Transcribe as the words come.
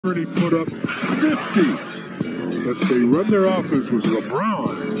He put up 50. But they run their offense with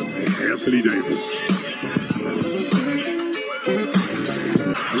LeBron and Anthony Davis.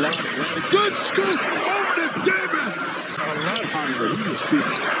 Good scoop over to Davis. A lot higher. He was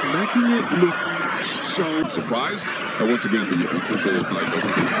just making it look so surprised. And once again, the official Lonnie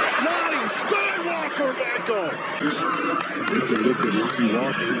Skywalker back on. Look at Lonnie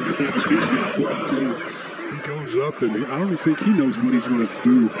Walker. He goes up, and I don't even think he knows what he's going to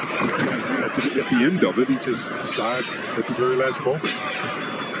do at the end of it. He just decides at the very last moment.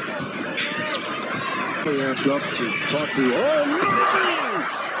 They end up to talk to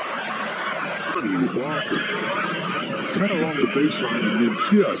Lonnie Walker. Cut along the baseline and then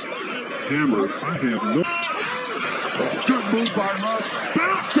just hammered. I have no. Good move by Russ.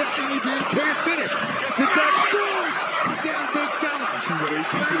 Bounce it, and he can't finish. Gets it back, scores. Down, big fella. See what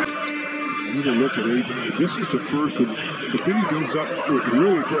ACB. You can look at AD. This is the first one, but then he goes up with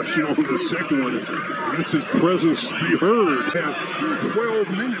real aggression on the second one. Lets his presence be heard. Have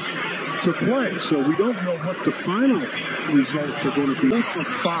 12 minutes to play, so we don't know what the final results are going to be. 4 for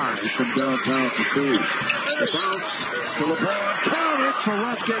 5 from downtown for 2. The bounce to LeBron. Count it, so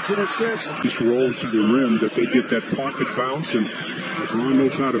Russ gets an assist. Just rolls to the rim that they get that pocket bounce, and LeBron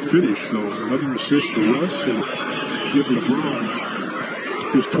knows how to finish. So another assist for Russ, and give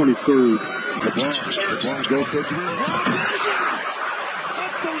LeBron his 23rd. LeBron goes to 3.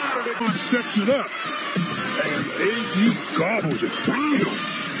 LeBron sets it up. And AD gobbles it down.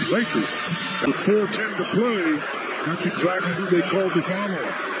 Lakers, with 4:10 to play, that's exactly who they called the follow.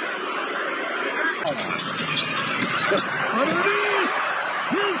 Underneath!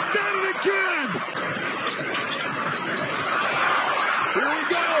 He's got it again! Here we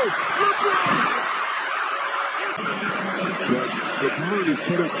go! LeBron! But LeBron has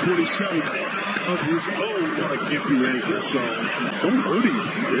put up 27 of his own on a gimpy ankle, so don't hurt him,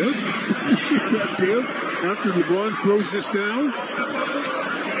 Biv. After LeBron throws this down,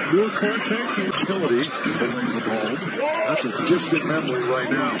 more contact and utility away from home. That's a distant memory right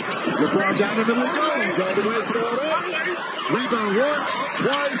now. LeBron down the middle goes all the way to throw it up. Rebound once,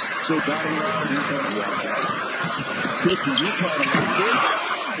 twice, so batting around defense. 50, you're trying to make it.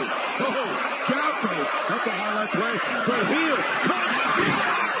 Oh, Gaffney, that's a highlight play. But here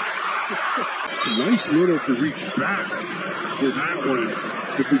nice little to reach back for that one.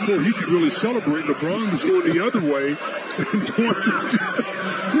 But before he could really celebrate, LeBron was going the other way and toward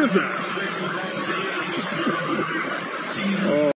his ass.